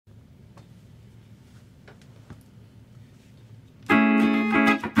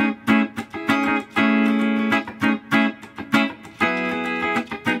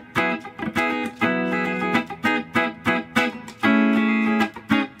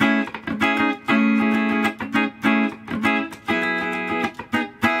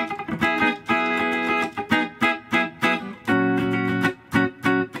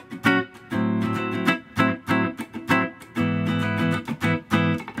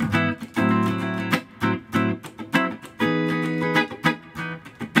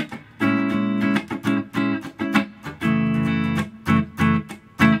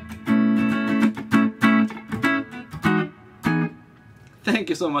thank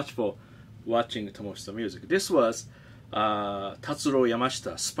you so much for watching Tomo Fujita music. This was Tatsuro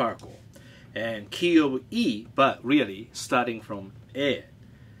Yamashita Sparkle, and key of E, but really starting from A.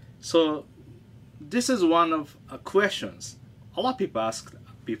 So this is one of questions a lot of people asked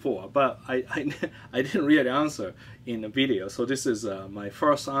before, but I didn't really answer in the video. So this is my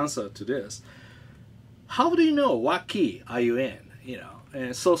first answer to this. How do you know what key are you in? You know,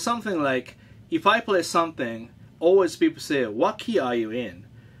 and so something like, if I play something, always people say, what key are you in?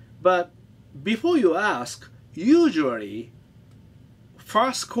 But before you ask, usually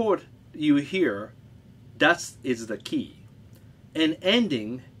first chord you hear, that is the key, and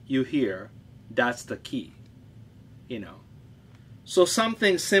ending you hear, that's the key, you know. So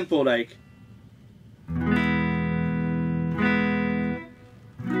something simple like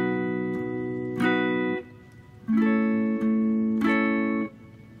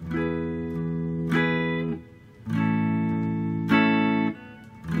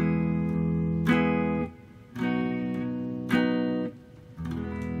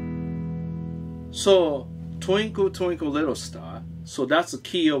so Twinkle Twinkle Little Star, so that's the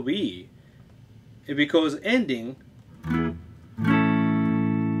key of E, because ending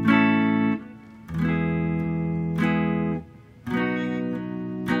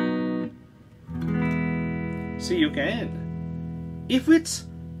see, you can end. If it's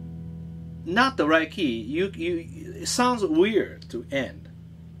not the right key, it sounds weird to end.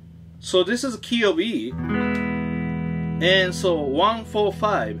 So this is key of E, and so 1 4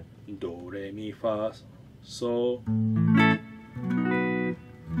 5 do re mi fa so.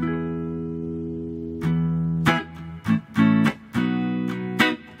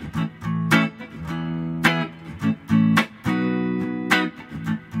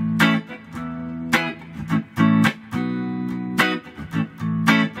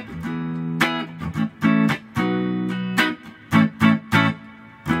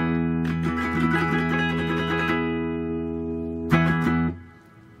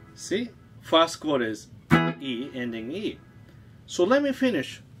 See, first chord is E, ending E. So let me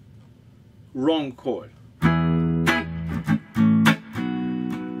finish wrong chord.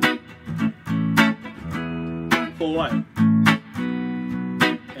 For what?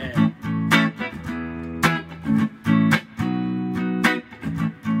 And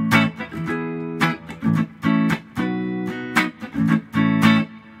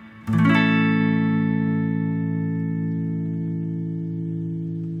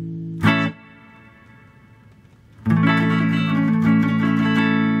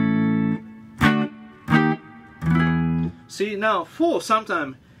see, now 4,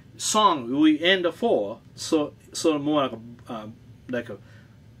 sometimes song we end the 4, so more like a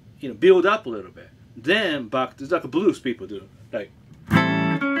you know, build up a little bit, then back to like a blues people do, like.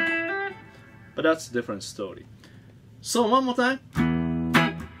 But that's a different story. So one more time.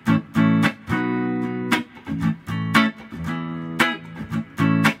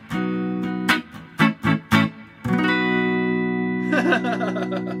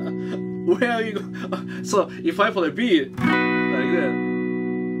 Where are you going? So if I play B like that,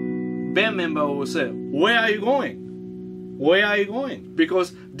 band member will say, where are you going? Where are you going?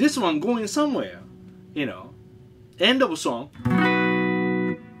 Because this one going somewhere, you know. End of a song.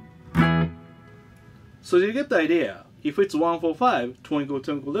 So you get the idea. If it's 1 4 5, Twinkle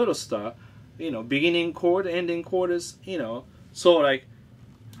Twinkle Little Star, you know, beginning chord, ending chord is, you know, so like.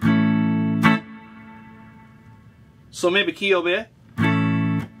 So maybe key of A.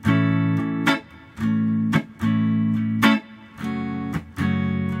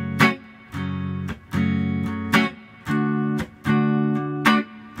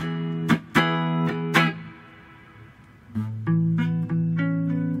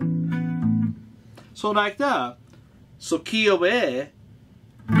 So like that. So key of A,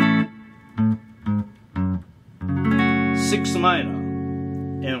 6 minor,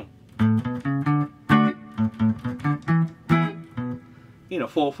 and you know,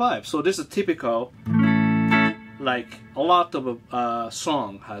 4 5. So this is typical. Like a lot of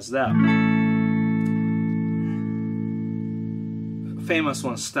song has that. Famous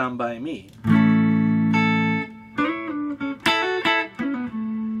one, Stand By Me.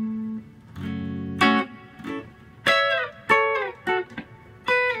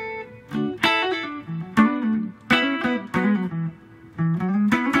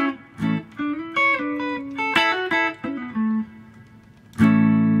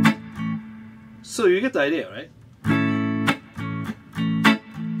 So you get the idea, right?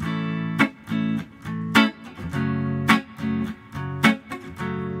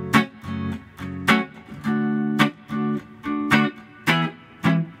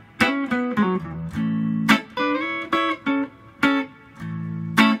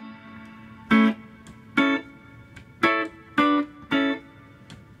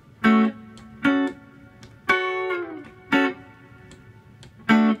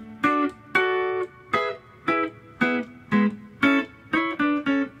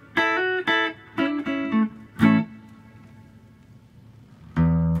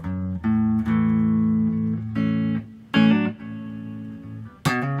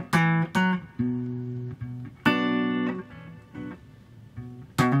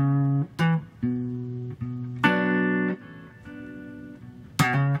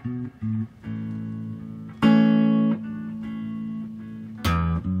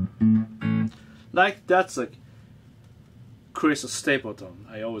 like that's like Chris Stapleton.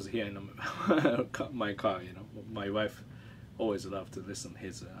 I always hear in my car. You know, my wife always loved to listen to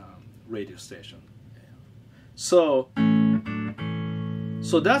his radio station. So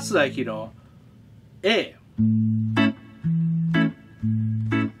that's like, you know, A.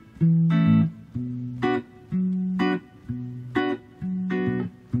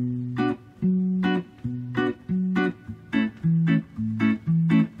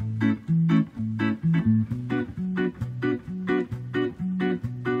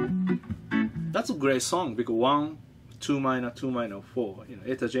 That's a great song because 1, 2 minor, 2 minor, 4. You know,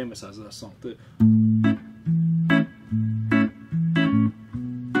 Etta James has that song too.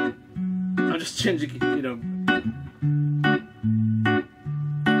 I'm just changing, you know.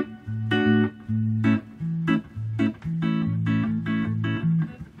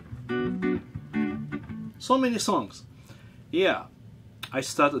 So many songs. Yeah, I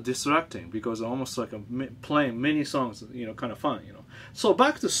started distracting because almost like I'm playing many songs, you know, kind of fun, you know. So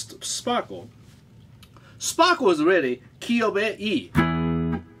back to Sparkle. Sparkle is really key of A, E.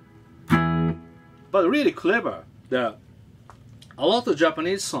 But really clever that a lot of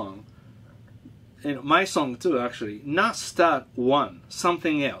Japanese song, and my song too actually, not start 1,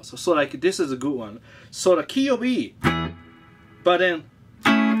 something else. So like this is a good one. So the key of E, but then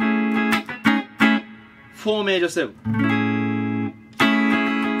 4 major 7.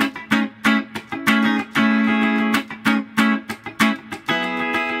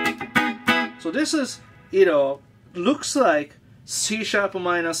 So this is, you know, looks like C sharp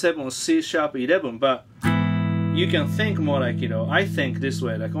minor 7 or C sharp 11, but you can think more like, you know, I think this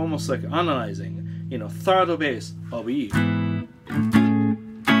way, like almost like analyzing, you know, third bass of E.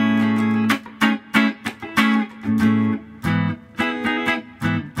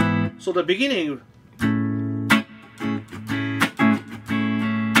 So the beginning,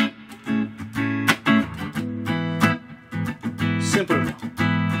 simple.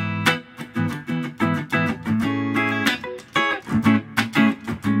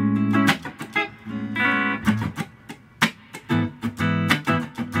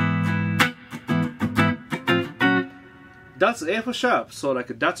 That's F sharp, so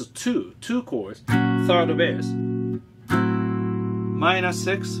like that's 2 chords, third bass. Minor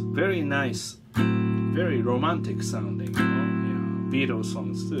 6, very nice, very romantic sounding, you know, yeah, Beatles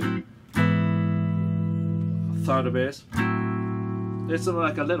songs too. Third bass. It's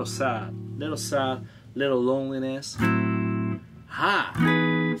like a little sad, little loneliness. Ha!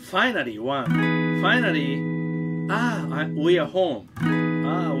 Finally one. Finally, we are home.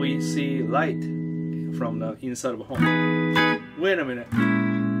 We see light from the inside of home. Wait a minute.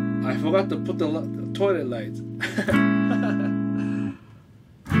 I forgot to put the toilet light.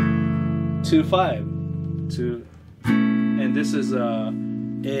 2-5. 2. And this is A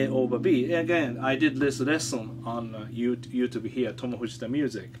over B. Again, I did this lesson on YouTube here, Tomo Fujita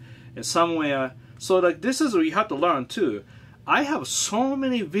Music. And somewhere, so like this is what you have to learn too. I have so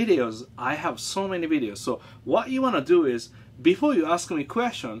many videos. So what you want to do is, before you ask me a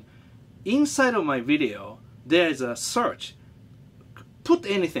question, inside of my video, there is a search. Put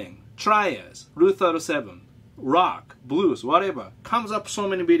anything, triads, root 37, rock, blues, whatever. Comes up so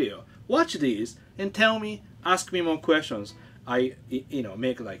many video. Watch these and tell me, ask me more questions. I, you know,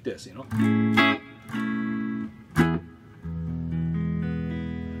 make like this, you know.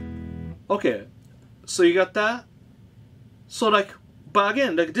 Okay, so you got that? So like, but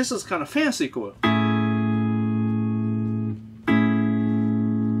again, like this is kind of fancy chord.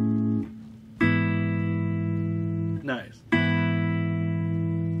 Nice.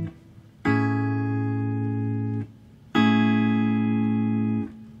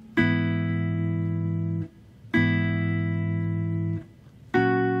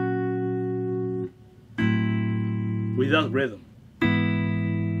 Without rhythm.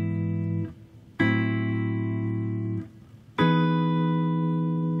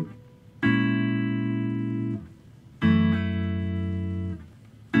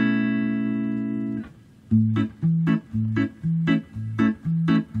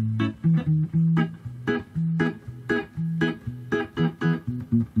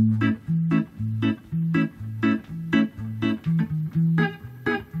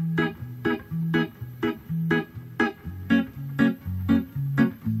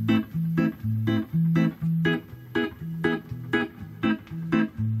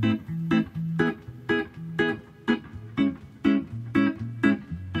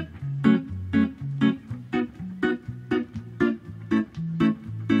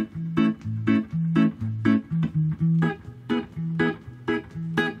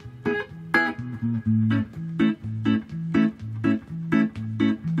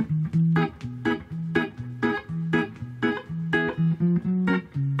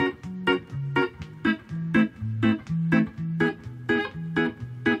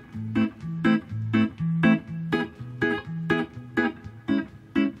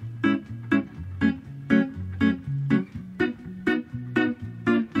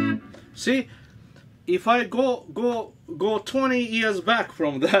 See, if I go 20 years back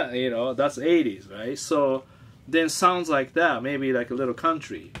from that, you know, that's 80s, right? So then sounds like that, maybe like a little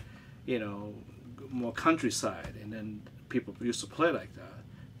country, you know, more countryside, and then people used to play like that.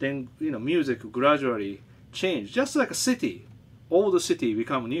 Then, you know, music gradually changed, just like a city. Old city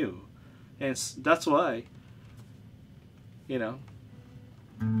become new, and that's why, you know,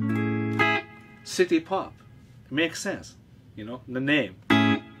 city pop. It makes sense, you know, the name.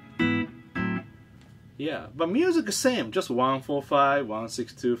 Yeah, but music is same, just 145,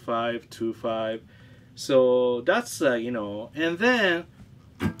 1625, 25. So that's you know, and then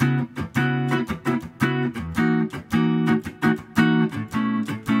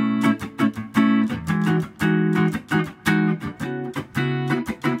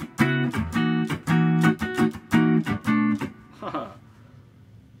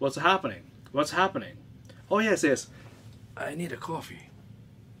what's happening? What's happening? Oh yes, yes. I need a coffee.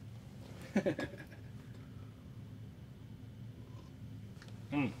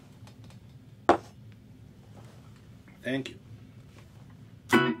 Thank you.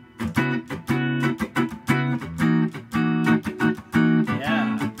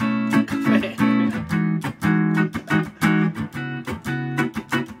 Yeah.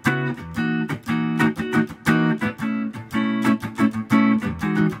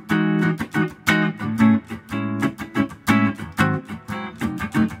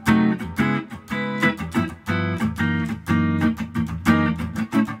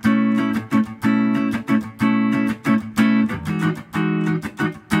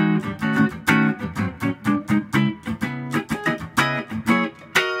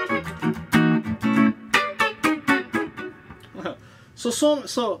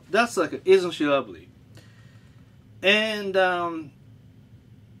 So that's like, isn't she lovely? And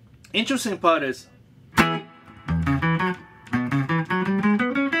interesting part is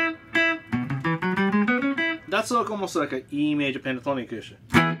that's like almost like an E major pentatonic issue.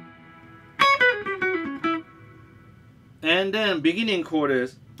 And then beginning chord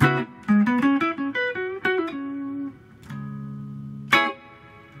is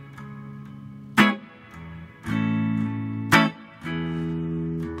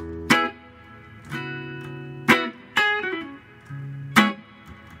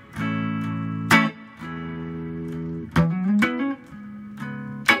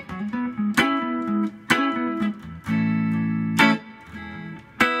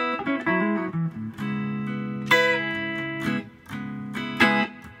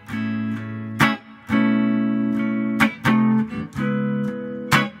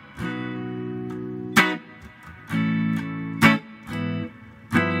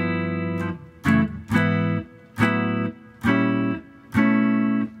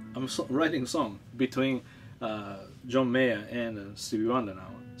writing a song between John Mayer and Stevie Wonder now.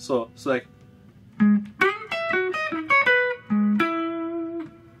 So it's like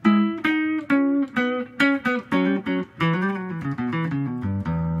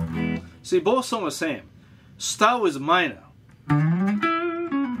see, both songs are the same. Start with minor.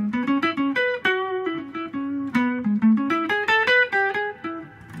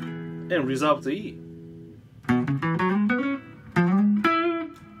 And resolve to E.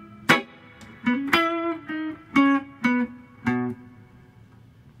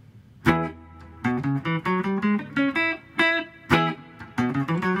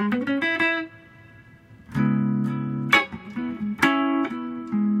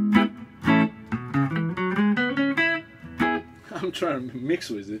 I'm trying to mix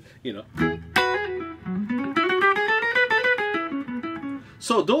with it, you know.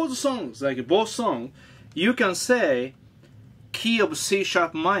 So those songs, like both songs, you can say key of C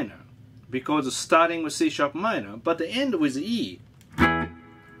sharp minor, because starting with C sharp minor, but the end with E.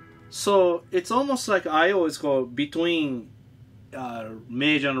 So it's almost like I always go between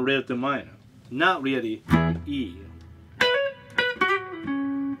major and relative minor, not really E.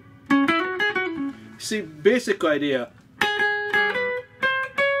 See, basic idea.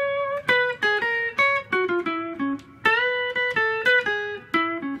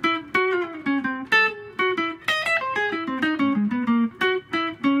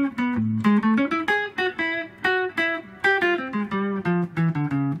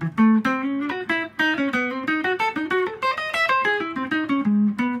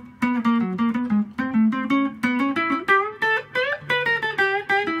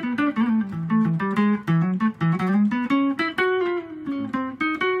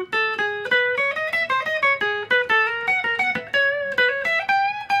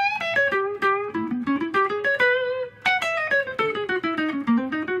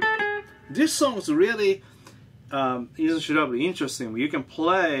 This song is really isn't sure interesting. You can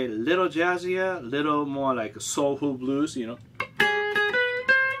play little jazzier, little more like soulful blues, you know.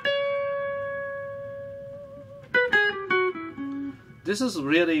 This is a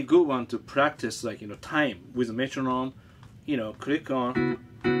really good one to practice, like, you know, time with a metronome. You know, click on.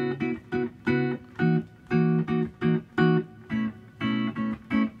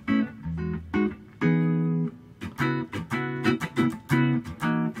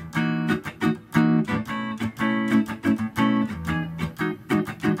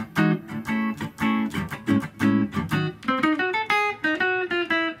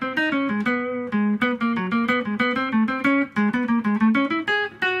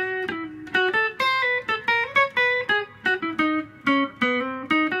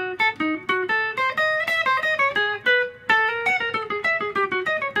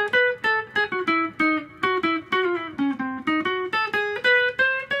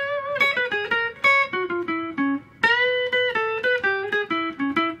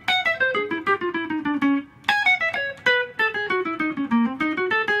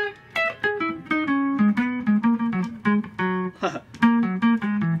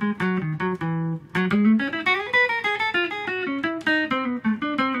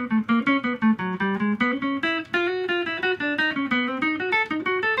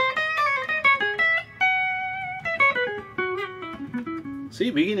 See,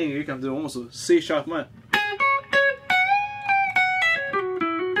 beginning you can do almost a C sharp minor.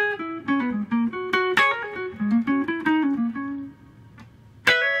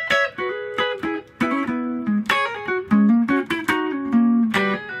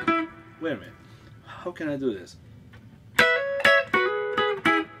 Wait a minute, how can I do this?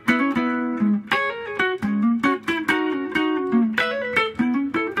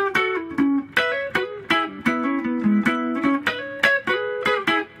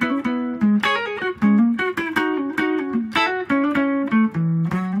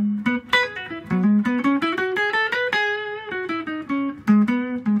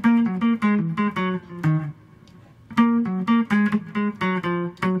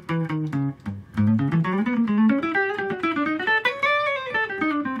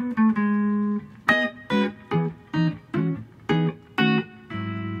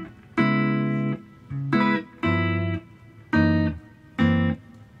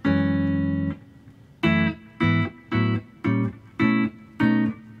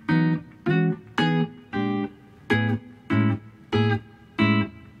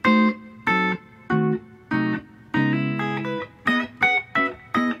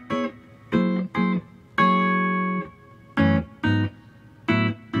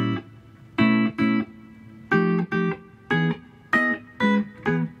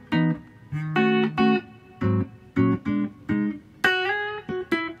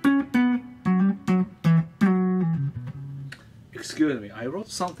 Excuse me, I wrote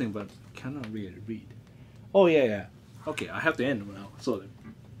something but cannot really read. Oh yeah. Okay, I have to end now. So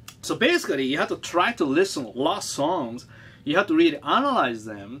basically, you have to try to listen a lot of songs. You have to really analyze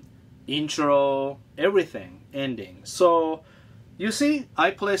them, intro, everything, ending. So you see,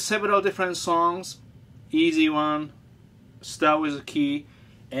 I play several different songs. Easy one, start with a key,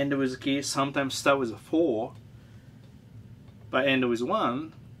 end with a key. Sometimes start with a 4, but end with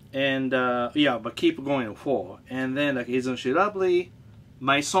 1. And yeah, but keep going to 4. And then, like, Isn't She Lovely?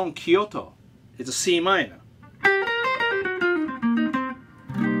 My song Kyoto, it's a C minor.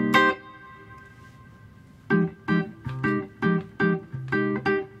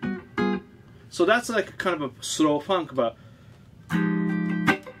 So that's like kind of a slow funk, but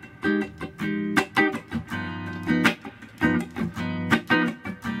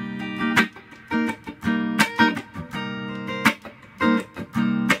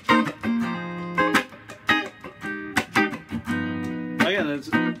again, it's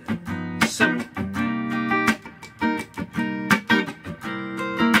simple.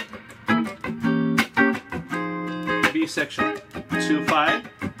 B section, 2/5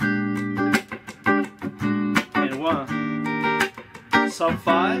 and 1, sub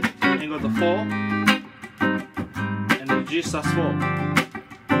 5 and go to 4 and then G sus 4,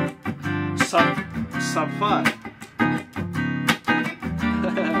 sub 5.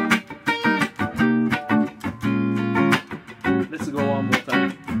 Let's go one more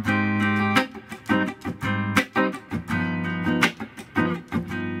time.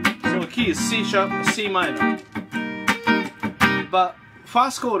 So the key is C sharp, C minor. But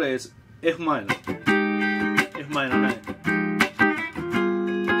first chord is F minor. F minor 9.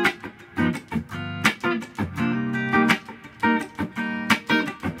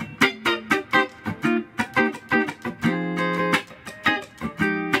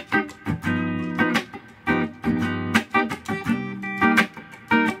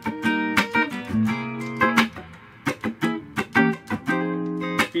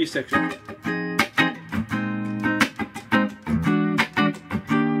 key section.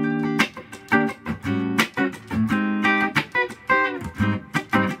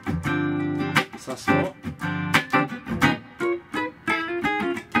 Sasso.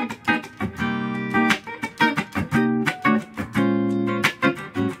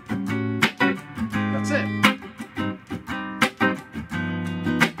 That's it.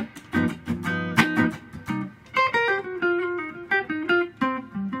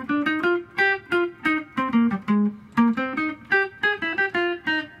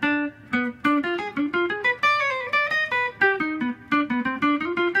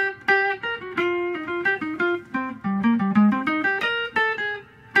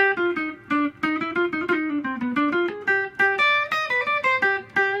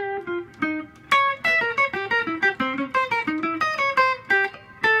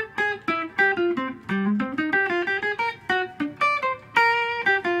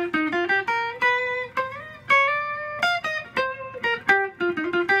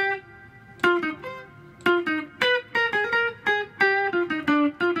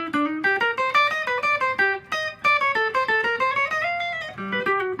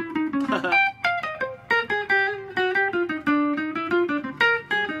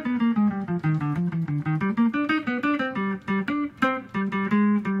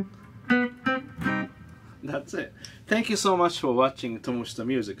 That's it. Thank you so much for watching Tomo Fujita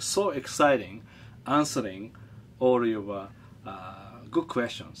Music. So exciting answering all your good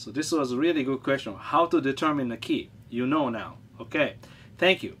questions. So this was a really good question. How to determine the key. You know now. Okay.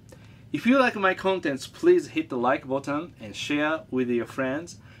 Thank you. If you like my contents, please hit the like button and share with your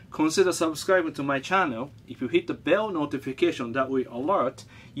friends. Consider subscribing to my channel. If you hit the bell notification, that will alert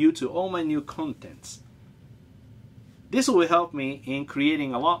you to all my new contents. This will help me in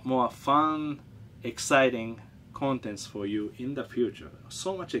creating a lot more fun, exciting contents for you in the future.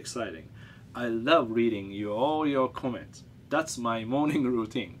 So much exciting. I love reading all your comments. That's my morning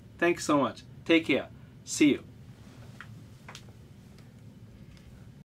routine. Thanks so much. Take care. See you.